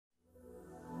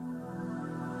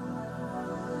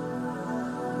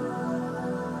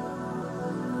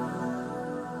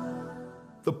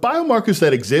The biomarkers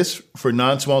that exist for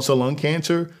non-small cell lung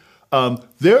cancer,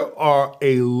 there are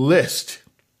a list,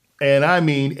 and I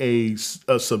mean a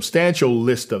substantial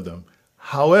list of them.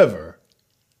 However,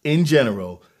 in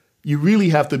general, you really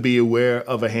have to be aware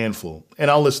of a handful, and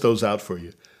I'll list those out for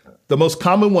you. The most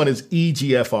common one is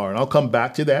EGFR, and I'll come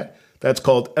back to that. That's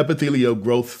called epithelial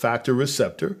growth factor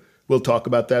receptor. We'll talk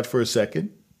about that for a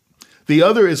second. The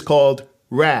other is called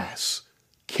RAS,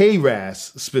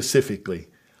 KRAS specifically.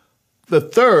 The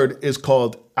third is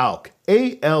called ALK,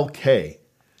 A-L-K.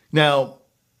 Now,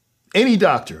 any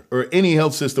doctor or any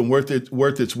health system worth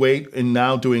its weight in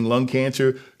now doing lung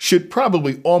cancer should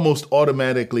probably almost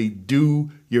automatically do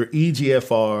your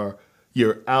EGFR,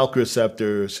 your ALK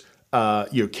receptors,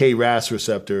 your KRAS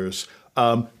receptors.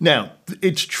 Now,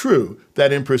 it's true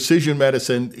that in precision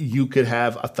medicine, you could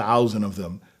have 1,000 of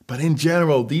them. But in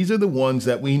general, these are the ones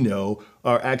that we know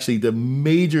are actually the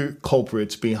major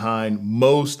culprits behind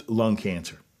most lung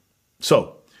cancer.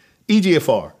 So,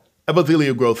 EGFR,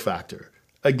 epithelial growth factor.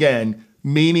 Again,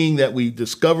 meaning that we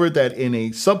discovered that in a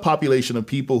subpopulation of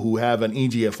people who have an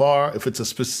EGFR, if it's a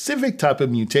specific type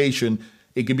of mutation,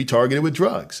 it can be targeted with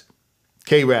drugs.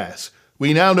 KRAS.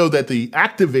 We now know that the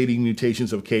activating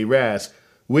mutations of KRAS,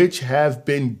 which have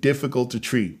been difficult to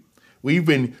treat. We've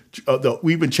been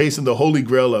chasing the holy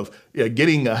grail of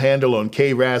getting a handle on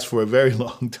KRAS for a very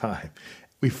long time.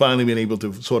 We've finally been able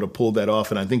to sort of pull that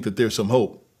off, and I think that there's some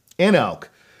hope. And ALK.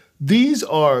 These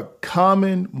are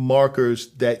common markers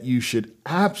that you should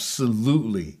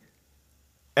absolutely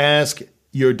ask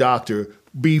your doctor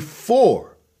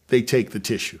before they take the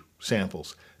tissue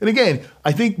samples. And again,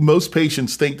 I think most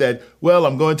patients think that, well,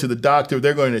 I'm going to the doctor,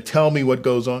 they're going to tell me what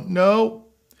goes on. No,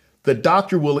 the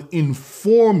doctor will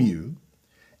inform you,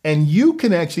 and you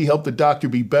can actually help the doctor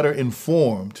be better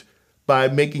informed by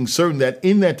making certain that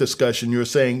in that discussion, you're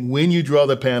saying, when you draw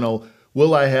the panel,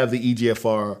 will I have the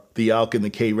EGFR, the ALK, and the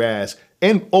KRAS?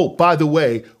 And, oh, by the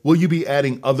way, will you be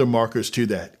adding other markers to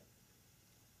that?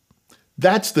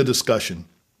 That's the discussion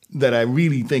that I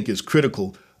really think is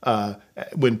critical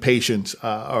when patients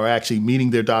are actually meeting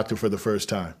their doctor for the first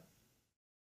time.